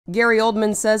Gary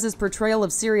Oldman says his portrayal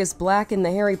of Sirius Black in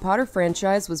the Harry Potter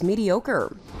franchise was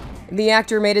mediocre. The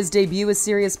actor made his debut as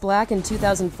Sirius Black in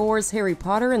 2004's Harry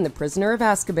Potter and the Prisoner of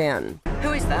Azkaban.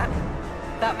 Who is that?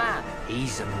 That man?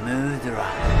 He's a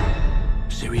murderer.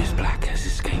 Sirius Black has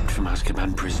escaped from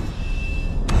Azkaban prison.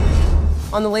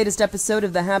 On the latest episode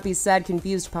of the Happy, Sad,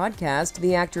 Confused podcast,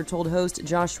 the actor told host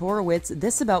Josh Horowitz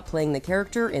this about playing the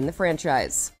character in the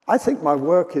franchise. I think my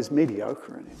work is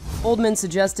mediocre in it. Oldman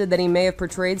suggested that he may have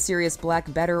portrayed Sirius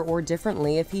Black better or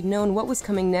differently if he'd known what was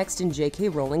coming next in J.K.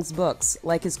 Rowling's books,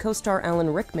 like his co-star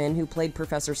Alan Rickman, who played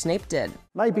Professor Snape, did.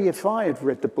 Maybe if I had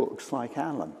read the books like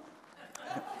Alan.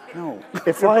 No,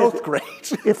 They're both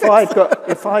great. if I'd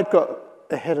got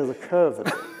ahead of the curve a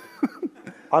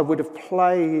bit, I would have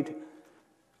played.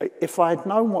 If I had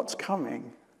known what's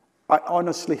coming, I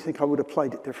honestly think I would have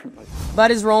played it differently.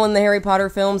 But his role in the Harry Potter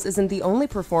films isn't the only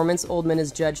performance Oldman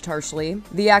has judged harshly.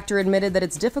 The actor admitted that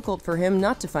it's difficult for him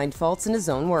not to find faults in his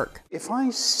own work. If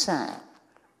I sat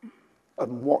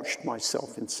and watched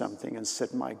myself in something and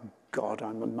said, my God,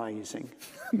 I'm amazing,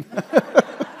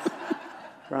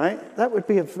 right? That would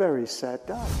be a very sad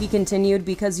day. He continued,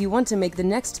 because you want to make the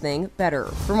next thing better.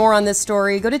 For more on this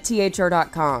story, go to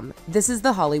THR.com. This is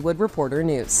the Hollywood Reporter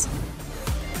News.